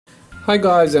Hi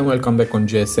guys, and welcome back on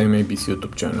GSM-ABC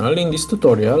YouTube channel. In this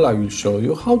tutorial I will show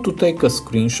you how to take a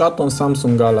screenshot on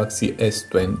Samsung Galaxy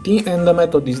S20, and the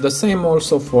method is the same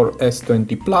also for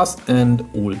S20 Plus and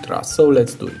Ultra, so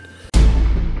let's do it.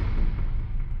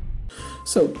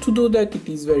 So to do that it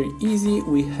is very easy.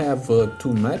 We have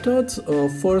two methods.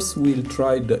 First we'll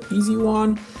try the easy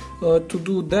one. To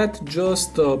do that,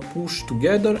 just push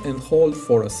together and hold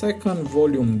for a second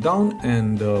volume down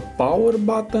and power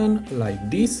button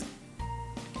like this.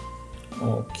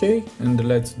 Okay, and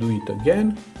let's do it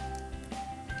again.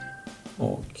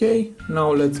 Okay,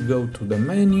 now let's go to the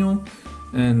menu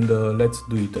and let's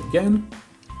do it again.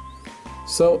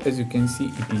 So as you can see,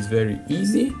 it is very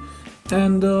easy.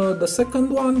 And the second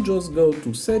one, just go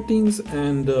to settings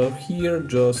and here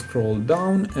just scroll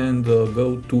down and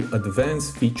go to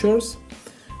advanced features.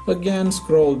 Again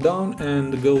scroll down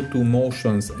and go to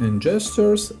motions and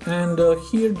gestures, and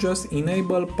here just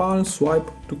enable palm swipe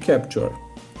to capture.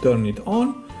 Turn it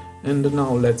on, and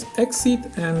now let's exit,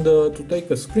 and to take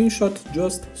a screenshot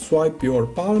just swipe your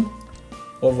palm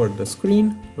over the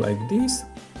screen like this.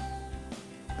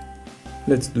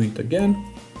 Let's do it again.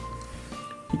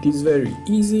 It is very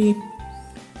easy.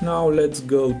 Now let's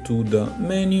go to the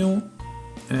menu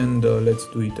and let's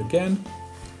do it again.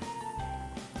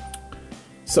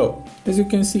 So as you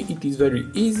can see, it is very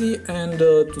easy, and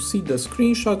to see the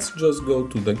screenshots just go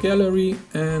to the gallery,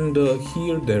 and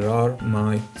here there are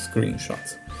my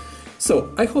screenshots.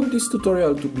 So I hope this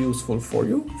tutorial to be useful for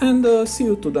you, and see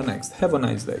you to the next. Have a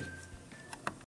nice day.